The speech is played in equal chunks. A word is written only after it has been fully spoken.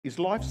Is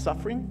life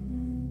suffering?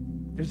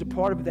 There's a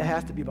part of it that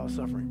has to be about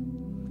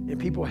suffering. And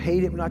people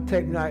hate it when I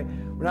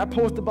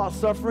post about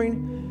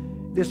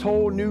suffering, this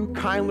whole new,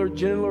 kinder,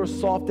 gentler,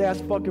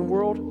 soft-ass fucking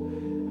world,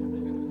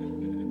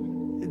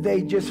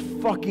 they just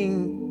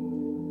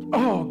fucking,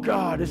 oh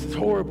God, this is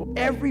horrible.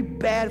 Every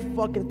bad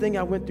fucking thing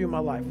I went through in my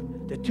life,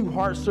 the 2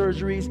 heart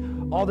surgeries,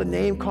 all the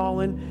name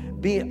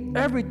calling,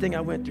 everything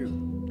I went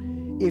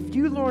through. If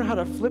you learn how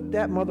to flip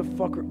that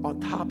motherfucker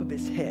on top of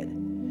his head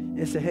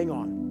and say, hang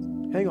on,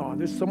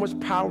 there's so much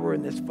power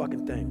in this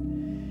fucking thing.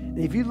 And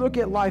if you look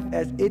at life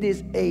as it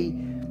is a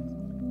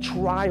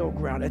trial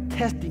ground, a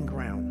testing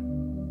ground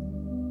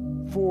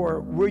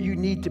for where you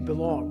need to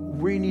belong,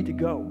 where you need to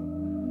go,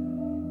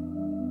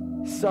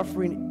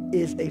 suffering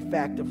is a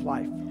fact of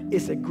life.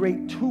 It's a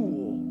great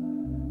tool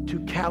to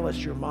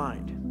callous your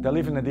mind. They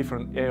live in a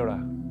different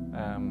era.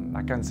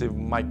 I can see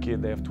my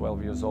kid, they have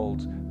 12 years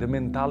old. The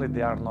mentality,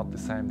 they are not the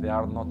same. They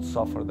are not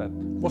suffer that.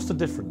 What's the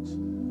difference?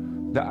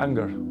 The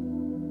anger.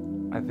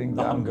 I think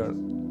the anger.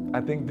 I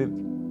think that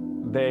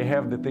they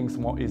have the things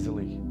more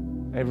easily.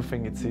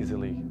 Everything it's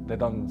easily. They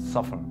don't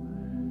suffer.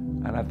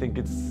 And I think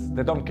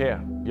they don't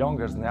care.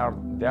 Youngers, they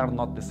are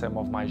not the same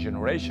of my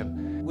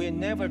generation. We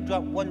never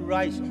drop one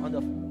rice on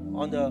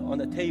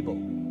the table.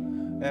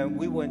 And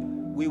we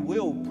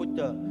will put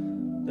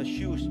the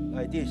shoes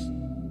like this.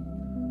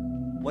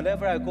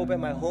 Whenever I go back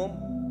my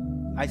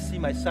home, I see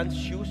my son's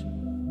shoes,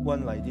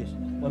 one like this,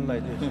 one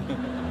like this.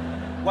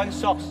 One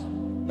socks,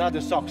 not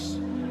the socks.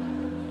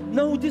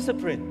 No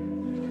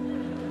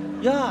discipline.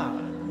 Yeah.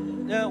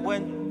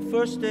 When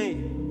first day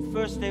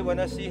when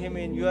I see him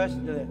in US,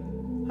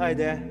 hi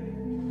there.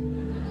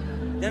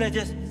 Then I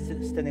just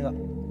standing up.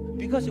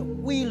 Because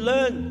we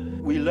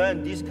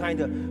learn this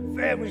kind of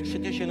very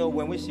traditional,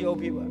 when we see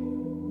old people,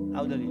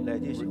 elderly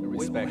like this,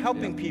 respect, we're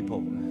helping people.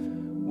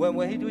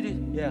 When he do this,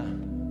 yeah.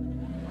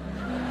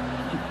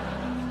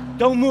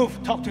 Don't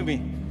move, talk to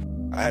me.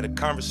 I had a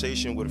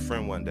conversation with a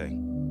friend one day.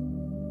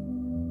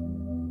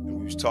 And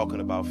we was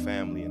talking about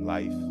family and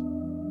life.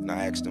 And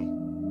I asked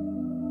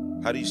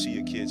him, how do you see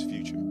your kid's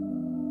future?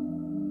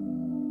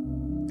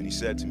 And he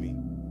said to me,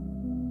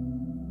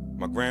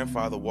 my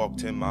grandfather walked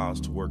 10 miles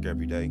to work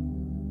every day.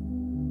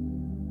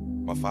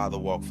 My father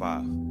walked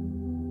 5.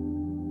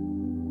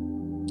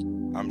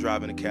 I'm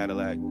driving a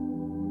Cadillac.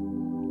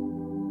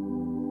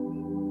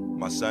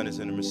 My son is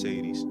in a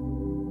Mercedes.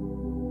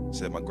 He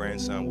said my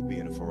grandson will be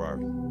in a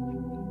Ferrari.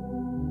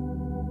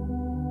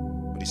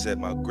 But he said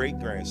my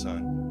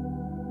great-grandson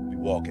will be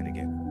walking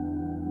again.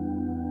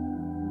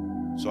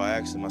 So I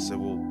asked him, I said,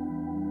 well,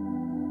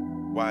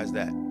 why is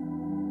that?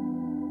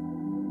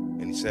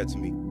 And he said to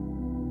me,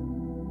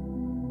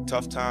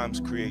 tough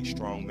times create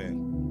strong men.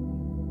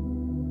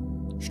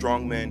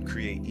 Strong men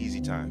create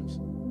easy times.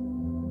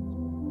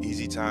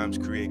 Easy times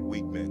create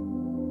weak men.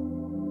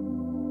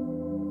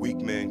 Weak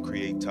men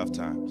create tough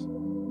times.